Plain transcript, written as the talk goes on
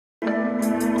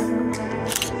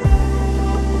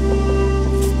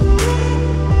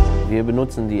Wir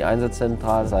benutzen die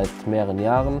Einsatzzentrale seit mehreren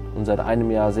Jahren und seit einem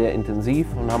Jahr sehr intensiv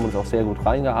und haben uns auch sehr gut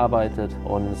reingearbeitet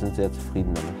und sind sehr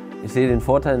zufrieden damit. Ich sehe den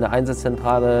Vorteil in der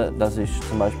Einsatzzentrale, dass ich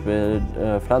zum Beispiel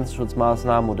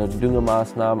Pflanzenschutzmaßnahmen oder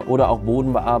Düngemaßnahmen oder auch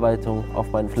Bodenbearbeitung auf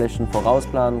meinen Flächen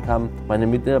vorausplanen kann. Meine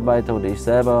Mitarbeiter oder ich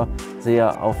selber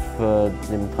sehe auf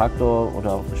dem Traktor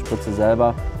oder auf der Spritze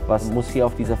selber, was muss hier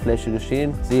auf dieser Fläche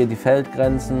geschehen, sehe die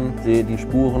Feldgrenzen, sehe die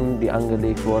Spuren, die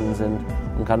angelegt worden sind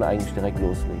und kann eigentlich direkt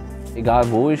loslegen. Egal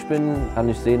wo ich bin, kann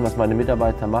ich sehen, was meine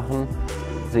Mitarbeiter machen,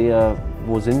 sehe,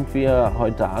 wo sind wir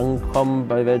heute angekommen,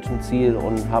 bei welchem Ziel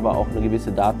und habe auch eine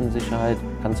gewisse Datensicherheit.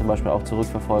 Kann zum Beispiel auch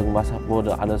zurückverfolgen, was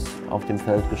wurde alles auf dem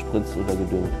Feld gespritzt oder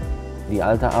gedüngt. Die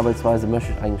alte Arbeitsweise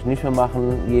möchte ich eigentlich nicht mehr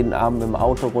machen, jeden Abend mit dem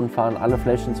Auto rundfahren, alle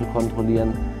Flächen zu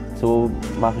kontrollieren. So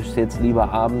mache ich es jetzt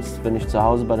lieber abends, wenn ich zu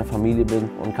Hause bei der Familie bin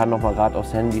und kann noch mal gerade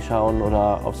aufs Handy schauen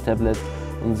oder aufs Tablet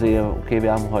und sehe, okay,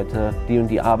 wir haben heute die und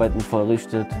die Arbeiten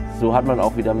vollrichtet. So hat man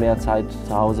auch wieder mehr Zeit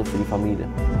zu Hause für die Familie.